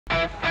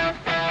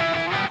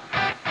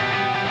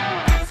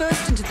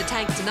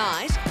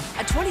Tonight,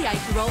 a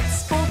 28-year-old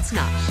sports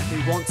nut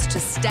who wants to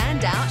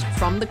stand out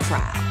from the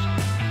crowd.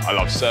 I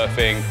love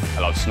surfing, I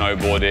love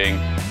snowboarding,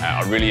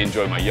 I really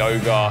enjoy my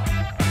yoga.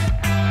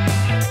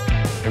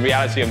 In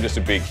reality, I'm just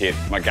a big kid.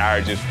 My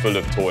garage is full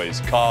of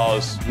toys,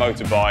 cars,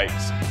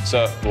 motorbikes,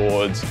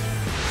 surfboards.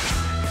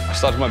 I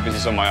started my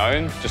business on my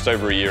own just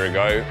over a year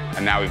ago,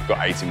 and now we've got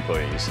 8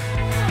 employees.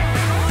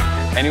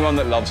 Anyone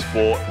that loves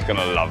sport is going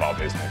to love our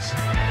business.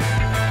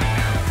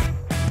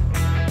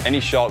 Any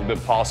shark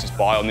that passes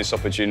by on this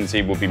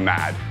opportunity will be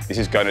mad. This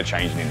is going to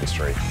change the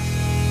industry.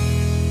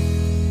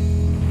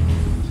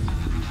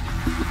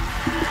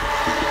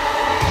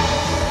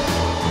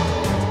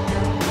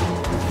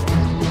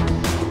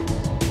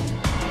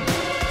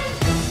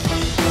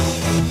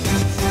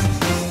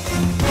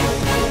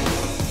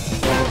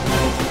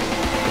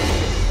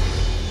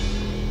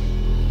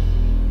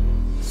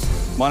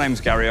 My name's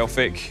Gary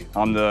Elphick.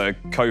 I'm the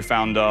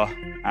co-founder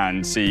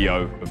and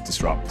CEO of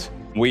Disrupt.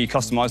 We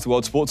customise the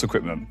world's sports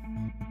equipment.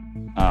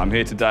 I'm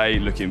here today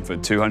looking for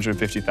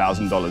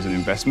 $250,000 in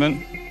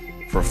investment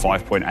for a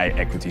 5.8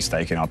 equity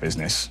stake in our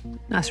business.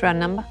 Nice round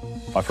number.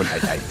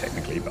 5.88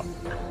 technically,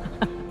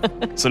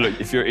 but. So look,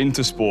 if you're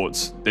into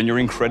sports, then you're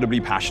incredibly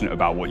passionate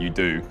about what you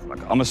do.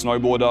 Like, I'm a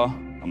snowboarder,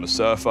 I'm a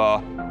surfer,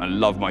 I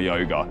love my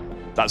yoga.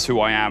 That's who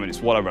I am and it's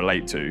what I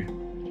relate to.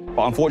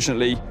 But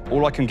unfortunately,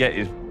 all I can get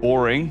is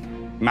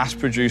boring,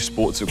 mass-produced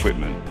sports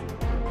equipment.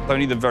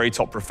 Only the very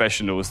top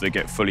professionals that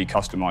get fully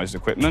customised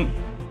equipment,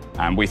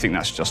 and we think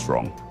that's just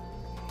wrong.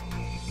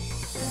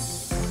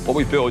 What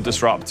we've built at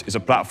Disrupt is a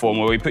platform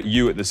where we put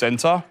you at the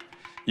centre.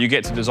 You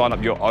get to design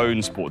up your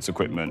own sports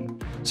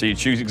equipment. So you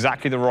choose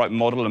exactly the right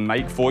model and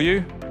make for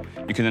you.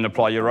 You can then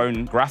apply your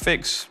own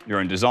graphics, your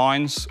own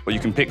designs, or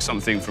you can pick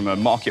something from a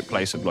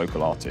marketplace of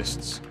local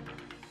artists.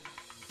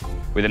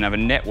 We then have a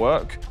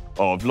network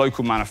of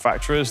local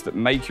manufacturers that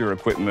make your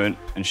equipment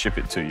and ship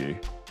it to you.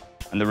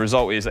 And the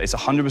result is that it's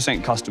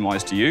 100%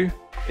 customised to you,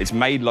 it's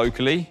made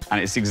locally,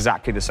 and it's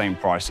exactly the same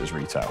price as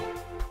retail.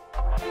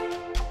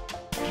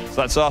 So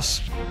that's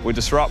us. We're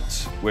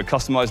Disrupt. We're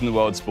customising the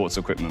world's sports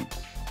equipment.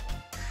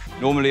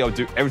 Normally, I'll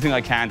do everything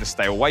I can to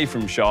stay away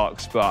from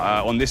sharks, but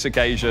on this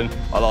occasion,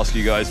 I'll ask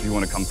you guys if you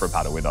want to come for a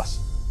paddle with us.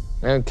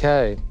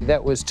 OK,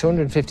 that was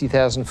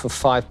 $250,000 for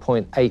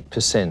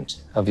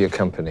 5.8% of your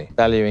company,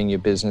 valuing your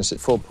business at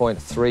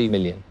 $4.3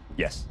 million.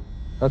 Yes.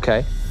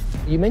 OK.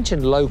 You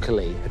mentioned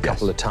locally a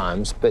couple of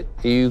times, but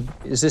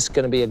is this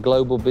going to be a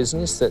global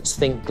business that's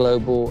think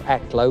global,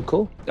 act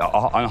local?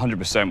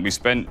 100%. We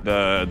spent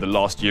the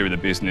last year of the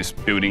business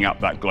building up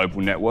that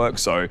global network.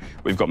 So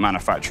we've got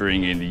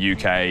manufacturing in the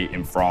UK,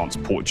 in France,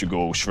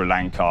 Portugal, Sri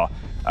Lanka,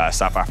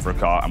 South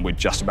Africa, and we're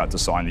just about to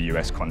sign the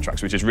US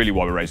contracts, which is really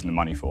what we're raising the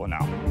money for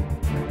now.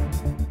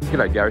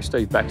 G'day, Gary.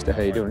 Steve Baxter,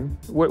 how you doing?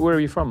 Where are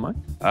you from, mate?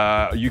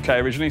 UK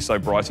originally, so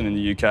Brighton in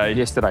the UK.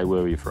 Yesterday,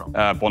 where were you from?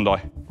 Bondi.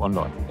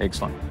 Bondi,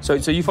 excellent. So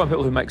you find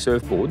people who make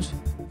surfboards,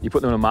 you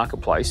put them in a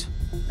marketplace,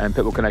 and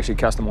people can actually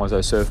customise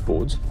those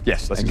surfboards.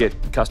 Yes, that's get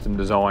custom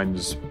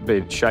designs, be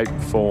it shape,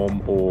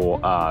 form, or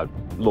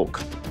look.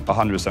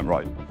 100%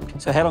 right.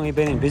 So how long have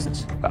you been in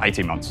business?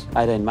 18 months.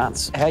 18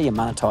 months. How are you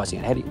monetising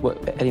it? How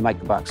do you make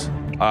the bucks?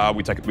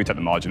 We take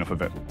the margin off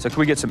of it. So can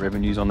we get some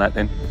revenues on that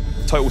then?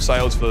 Total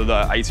sales for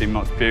the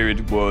 18-month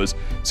period was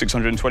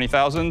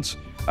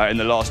 $620,000. In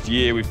the last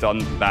year, we've done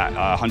that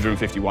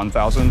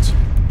 $151,000.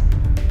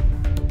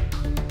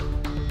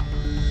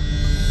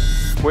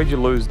 Where'd you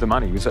lose the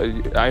money? So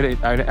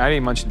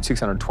 18 months you did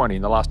 620,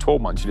 in the last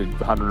 12 months you did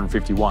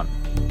 151.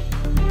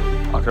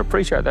 I could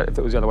appreciate that if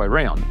it was the other way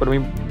around, but I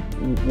mean,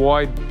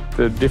 why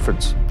the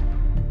difference?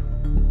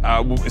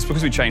 Well, it's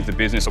because we changed the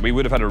business. We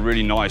would have had a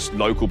really nice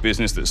local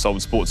business that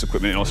sold sports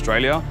equipment in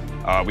Australia.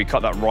 We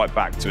cut that right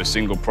back to a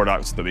single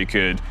product so that we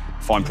could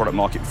find product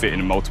market fit in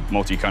a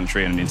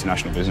multi-country and an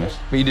international business.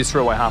 But you just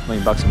threw away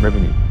 $500,000 in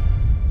revenue.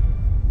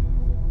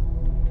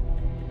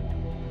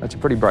 That's a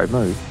pretty brave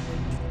move.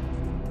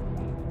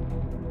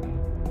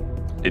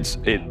 It's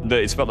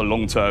about the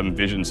long-term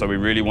vision, so we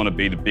really want to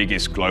be the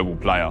biggest global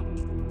player.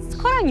 It's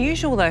quite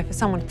unusual, though, for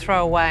someone to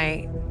throw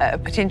away a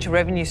potential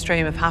revenue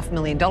stream of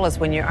 $500,000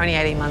 when you're only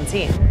 18 months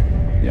in.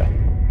 Yeah.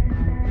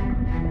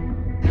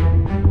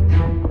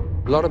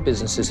 A lot of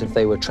businesses, if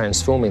they were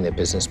transforming their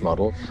business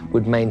model,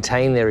 would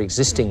maintain their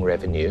existing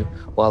revenue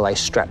while they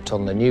strapped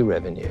on the new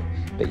revenue.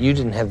 But you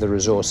didn't have the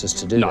resources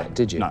to do that,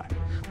 did you? No.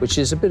 Which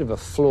is a bit of a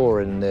flaw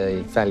in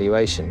the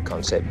valuation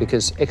concept,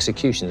 because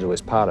execution is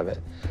always part of it.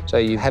 So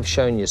you have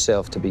shown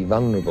yourself to be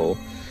vulnerable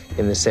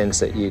in the sense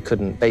that you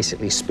couldn't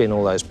basically spin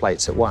all those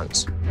plates at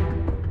once.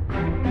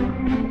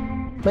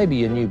 Maybe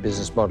your new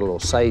business model will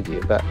save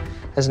you, but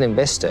as an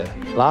investor,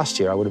 last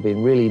year I would have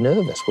been really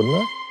nervous, wouldn't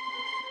I?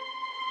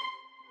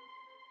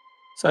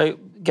 So,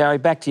 Gary,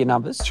 back to your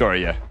numbers. Sure,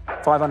 yeah.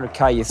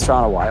 500K you've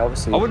thrown away,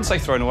 obviously. I wouldn't say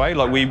thrown away.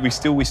 Like we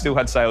still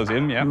had sales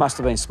in, yeah. It must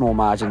have been small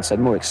margins,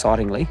 and more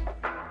excitingly,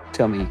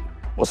 tell me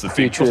what's the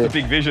future? What's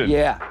the big vision?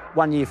 Yeah.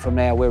 1 year from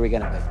now, where are we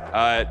going to be?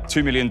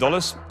 $2 million.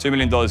 $2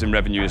 million in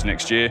revenues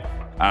next year.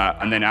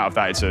 And then out of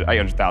that, it's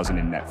 $800,000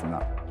 in net from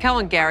that. Come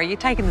on, Gary, you're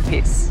taking the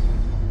piss.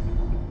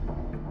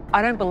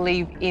 I don't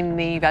believe in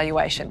the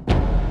valuation.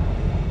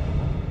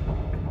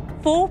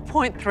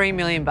 4.3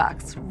 million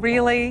bucks.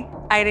 Really?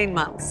 18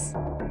 months?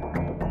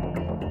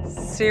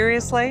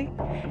 Seriously?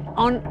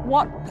 On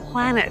what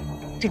planet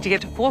did you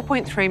get to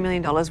 $4.3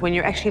 million when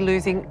you're actually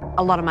losing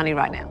a lot of money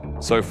right now?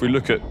 So if we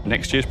look at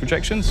next year's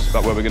projections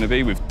about where we're going to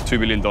be with $2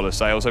 billion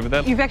sales over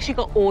there. You've actually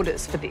got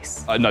orders for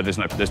this? No, there's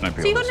no pre-orders.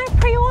 So you've got no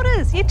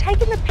pre-orders? You're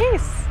taking the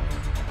piss.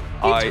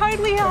 You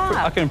totally are.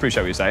 I can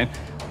appreciate what you're saying.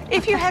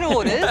 If you had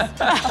orders,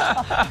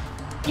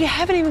 you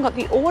haven't even got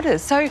the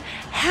orders. So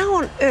how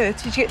on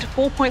earth did you get to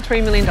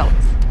 $4.3 million?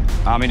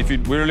 I mean,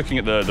 we're looking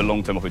at the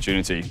long-term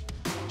opportunity.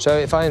 So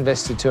if I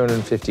invested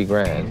 250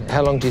 grand,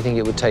 how long do you think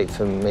it would take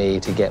for me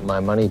to get my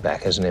money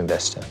back as an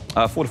investor?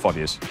 4 to 5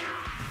 years.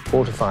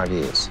 4 to 5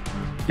 years?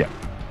 Yeah.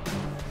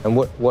 And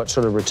what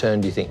sort of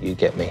return do you think you'd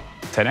get me?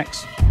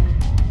 10x.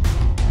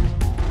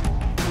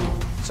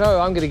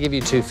 So I'm going to give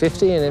you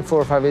 250, and in 4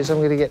 or 5 years, I'm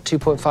going to get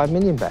 2.5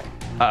 million back.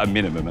 At a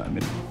minimum.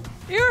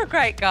 You're a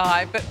great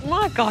guy, but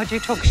my God, you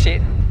talk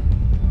shit.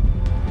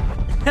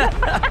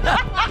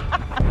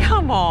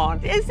 Come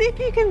on, as if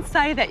you can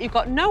say that. You've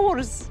got no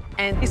orders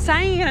and you're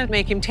saying you're going to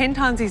make him 10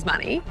 times his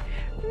money.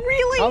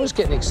 Really? I was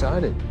getting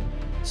excited.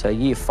 So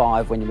year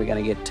 5, when we're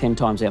going to get 10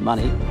 times our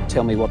money,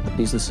 tell me what the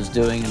business is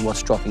doing and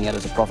what's dropping out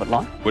as a profit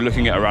line. We're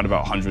looking at around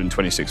about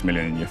 126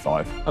 million in year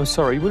 5. I'm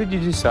sorry, what did you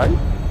just say?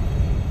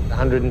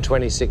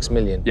 126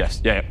 million.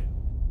 Yes, yeah.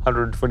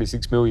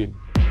 126 million.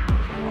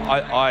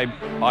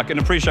 I can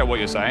appreciate what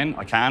you're saying,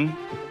 I can.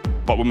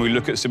 But when we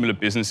look at similar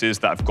businesses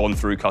that have gone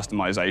through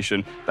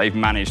customization, they've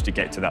managed to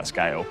get to that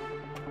scale.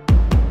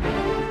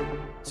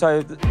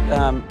 So,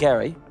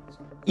 Gary,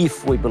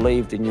 if we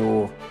believed in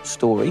your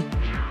story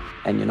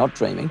and you're not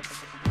dreaming,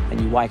 and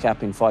you wake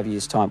up in 5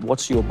 years' time,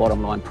 what's your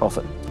bottom line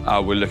profit?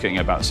 We're looking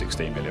at about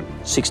 16 million.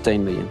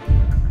 16 million.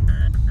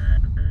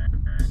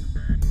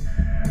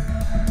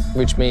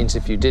 Which means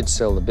if you did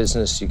sell the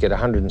business, you get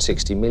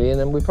 160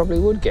 million, and we probably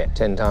would get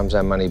 10 times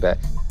our money back.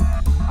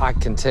 I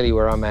can tell you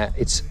where I'm at.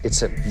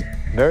 It's a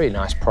very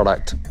nice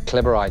product,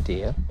 clever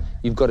idea.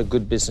 You've got a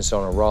good business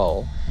on a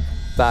roll,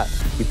 but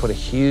you put a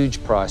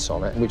huge price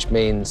on it, which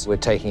means we're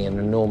taking an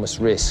enormous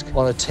risk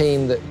on a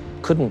team that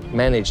couldn't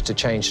manage to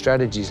change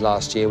strategies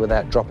last year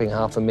without dropping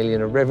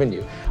 $500,000 of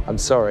revenue. I'm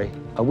sorry.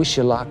 I wish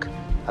you luck.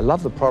 I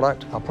love the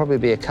product. I'll probably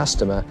be a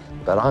customer,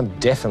 but I'm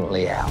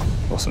definitely out.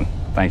 Awesome.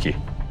 Thank you.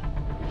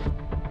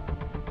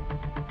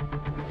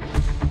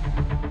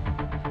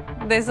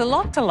 There's a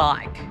lot to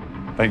like.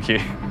 Thank you.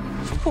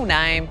 Cool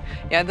name.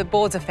 You know, the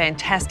boards are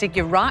fantastic.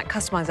 You're right,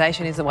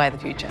 customization is the way of the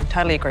future.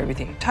 Totally agree with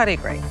you. Totally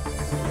agree.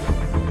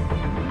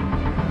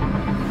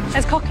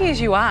 As cocky as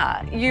you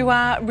are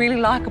really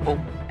likeable.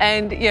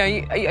 And, you know,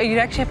 you'd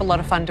actually have a lot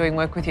of fun doing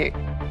work with you.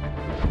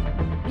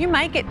 You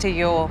may get to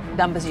your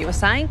numbers you were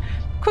saying.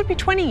 Could be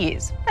 20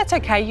 years. That's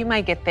okay, you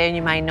may get there and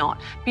you may not.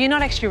 But you're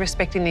not actually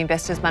respecting the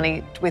investor's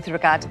money with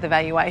regard to the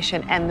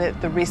valuation and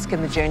the risk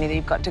and the journey that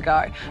you've got to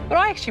go. But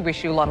I actually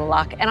wish you a lot of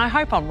luck, and I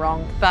hope I'm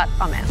wrong, but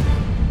I'm out.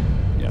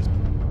 Yes.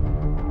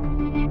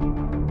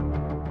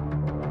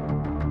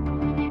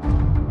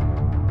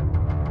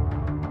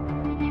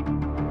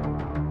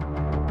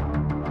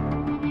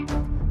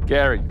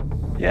 Gary.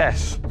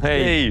 Yes.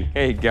 Hey.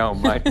 How you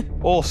going, mate?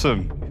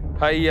 Awesome.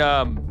 Hey,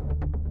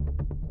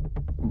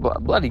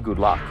 bloody good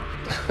luck,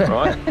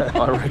 right?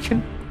 I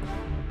reckon.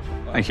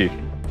 Thank you.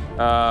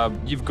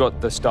 You've got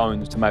the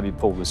stones to maybe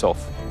pull this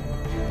off.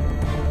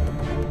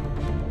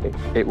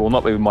 It will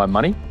not be with my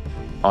money.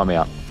 I'm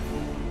out.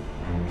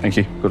 Thank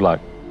you. Good luck.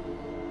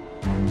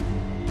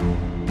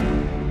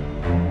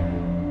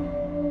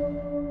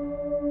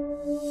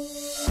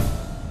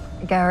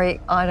 Gary,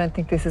 I don't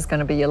think this is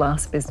going to be your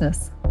last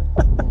business.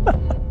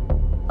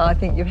 I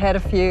think you've had a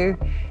few,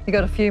 you've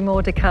got a few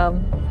more to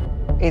come.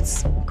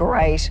 It's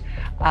great.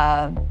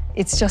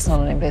 It's just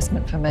not an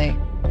investment for me.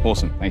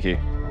 Awesome. Thank you.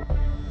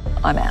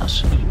 I'm out.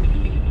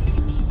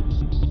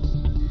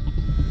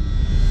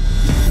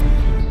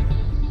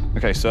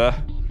 Okay, sir.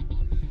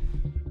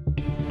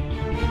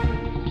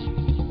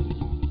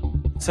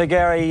 So,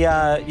 Gary,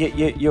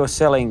 you're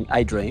selling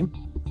a dream.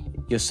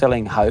 You're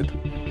selling hope.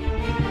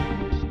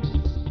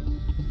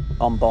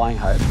 I'm buying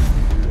hope.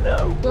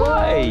 No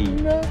way.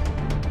 No.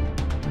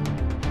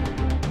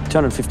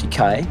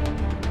 250K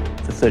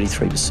for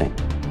 33%.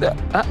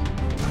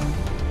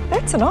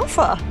 That's an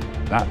offer.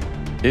 That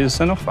is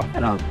an offer.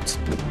 And I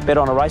bet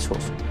on a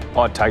racehorse.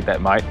 I'd take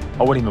that, mate.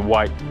 I wouldn't even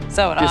wait.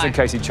 So would Just I. in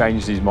case he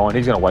changes his mind.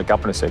 He's going to wake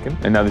up in a second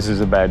and know this is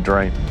a bad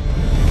dream.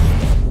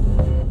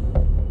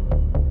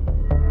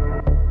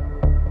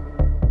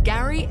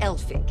 Gary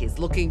Elphick is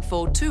looking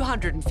for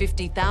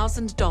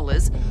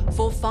 $250,000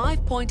 for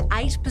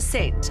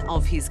 5.8%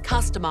 of his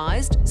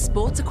customised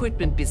sports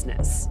equipment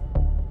business.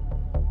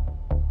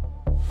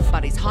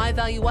 But his high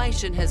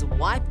valuation has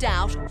wiped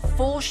out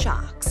 4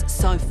 sharks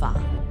so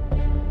far.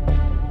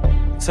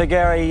 So,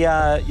 Gary,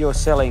 you're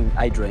selling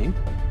a dream.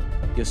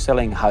 You're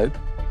selling hope.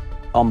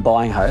 I'm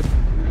buying hope.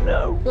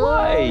 No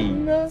way.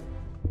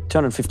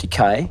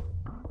 250K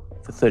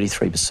for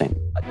 33%.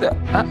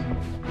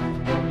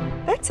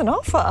 That's an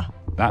offer.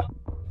 that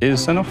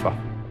is an offer.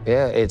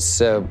 Yeah,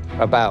 it's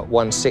about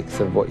 1/6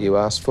 of what you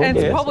asked for. And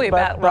it's Yes, probably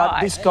about but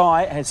right. this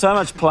guy has so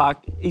much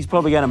pluck, he's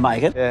probably going to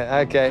make it.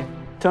 Yeah, okay.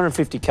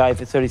 250K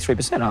for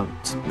 33%.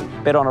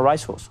 I'll bet on a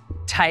racehorse.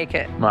 Take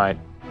it. Mate,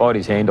 bite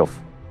his hand off.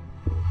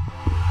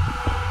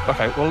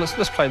 Okay, well,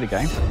 let's play the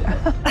game.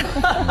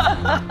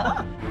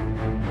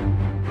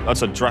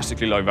 That's a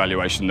drastically low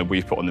valuation that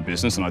we've put on the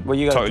business, and I Well,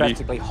 you got totally... a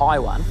drastically high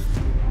one.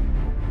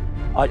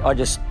 I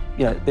just,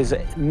 you know, there's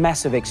a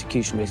massive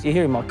execution risk. You're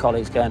hearing my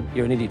colleagues going,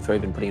 you're an idiot for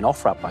even putting an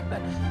offer up like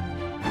that.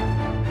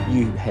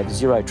 You have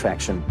zero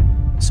traction,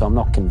 so I'm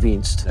not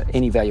convinced that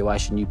any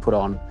valuation you put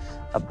on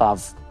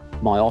above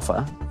my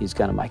offer is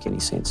going to make any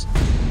sense.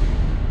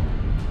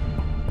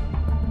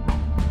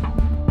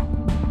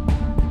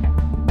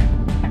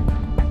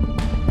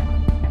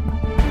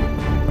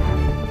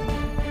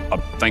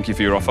 Thank you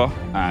for your offer,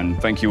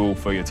 and thank you all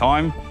for your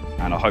time,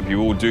 and I hope you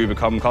all do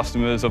become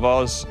customers of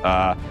ours,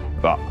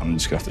 but I'm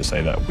just going to have to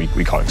say that we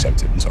can't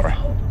accept it, I'm sorry.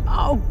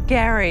 Oh,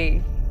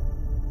 Gary.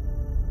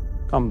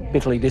 I'm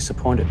bitterly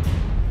disappointed.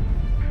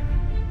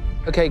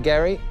 Okay,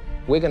 Gary,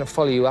 we're going to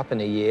follow you up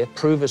in a year.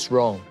 Prove us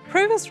wrong.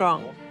 Prove us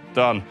wrong.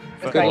 Done.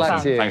 Good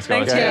luck to you. Thanks,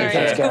 guys. Thanks, Gary.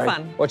 Thanks, It's good Gary.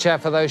 fun. Watch out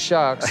for those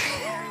sharks.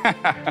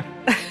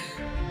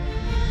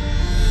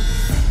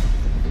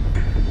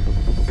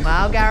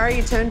 Wow, Gary,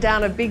 you turned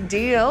down a big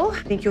deal.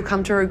 Think you'll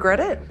come to regret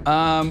it?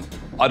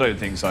 I don't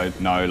think so,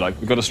 no. Like,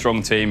 we've got a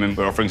strong team and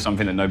we're offering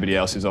something that nobody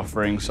else is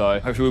offering,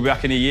 so hopefully we'll be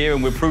back in a year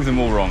and we'll prove them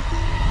all wrong.